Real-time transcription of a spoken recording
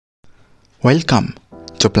Welcome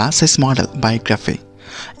to Plus Size Model Biography.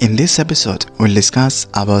 In this episode, we'll discuss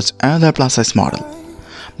about another plus size model.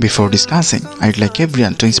 Before discussing, I'd like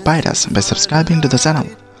everyone to inspire us by subscribing to the channel.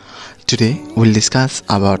 Today, we'll discuss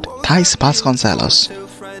about Thais Vasconcelos.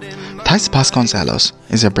 Thais Vasconcelos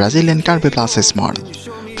is a Brazilian curvy plus size model,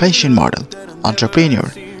 fashion model, entrepreneur,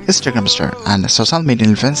 Instagram star, and social media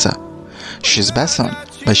influencer. She is best known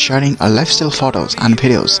by sharing her lifestyle photos and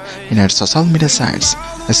videos in her social media sites,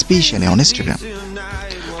 especially on Instagram.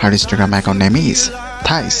 Her Instagram account name is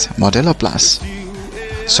Thais Modelo Plus.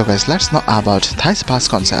 So guys, let's know about Thais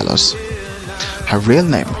Vasconcelos. Her real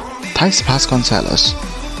name, Thais Vasconcelos.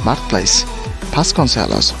 Birthplace,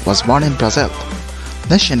 Vasconcelos was born in Brazil.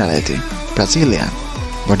 Nationality, Brazilian.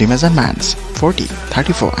 Body measurements, 40,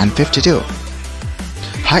 34 and 52.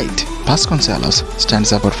 Height, Vasconcelos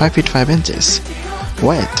stands about 5 feet 5 inches.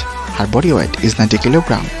 Weight, her body weight is 90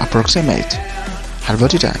 kg approximate. Her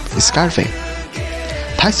body type is curvy.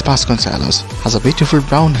 Thais Vasconcelos has a beautiful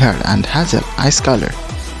brown hair and hazel eyes color.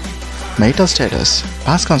 Marital status,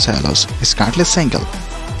 Vasconcelos is currently single.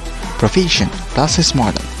 Profession, plus size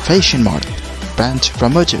model, fashion model, brand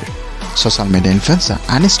promoter, social media influencer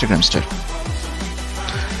and Instagram star.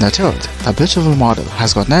 Net worth, the beautiful model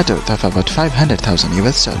has got net worth of about $500,000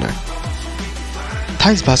 US.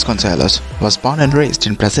 Thais Vasconcelos was born and raised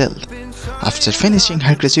in Brazil. After finishing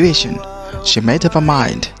her graduation, she made up her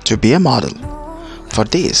mind to be a model. For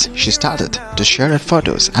this, she started to share her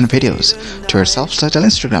photos and videos to her self-titled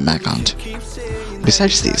Instagram account.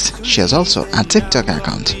 Besides this, she has also a TikTok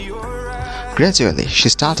account. Gradually, she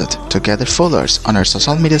started to gather followers on her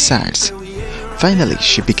social media sites. Finally,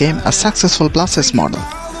 she became a successful plus-size model,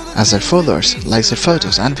 as her followers like her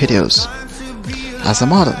photos and videos. As a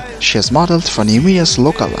model, she has modeled for numerous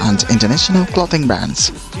local and international clothing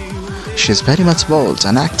brands. She is very much bold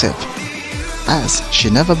and active, as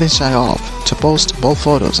she never been shy of to post bold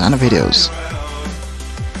photos and videos.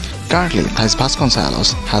 Currently, Thais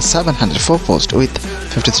Vasconcelos has 704 posts with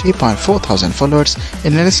 53.4 thousand followers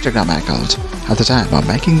in her Instagram account at the time of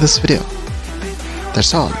making this video.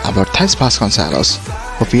 That's all about Thais Vasconcelos.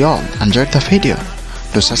 Hope you all enjoyed the video.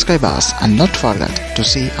 Do subscribe us and not forget to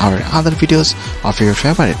see our other videos of your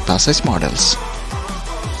favorite plus size models.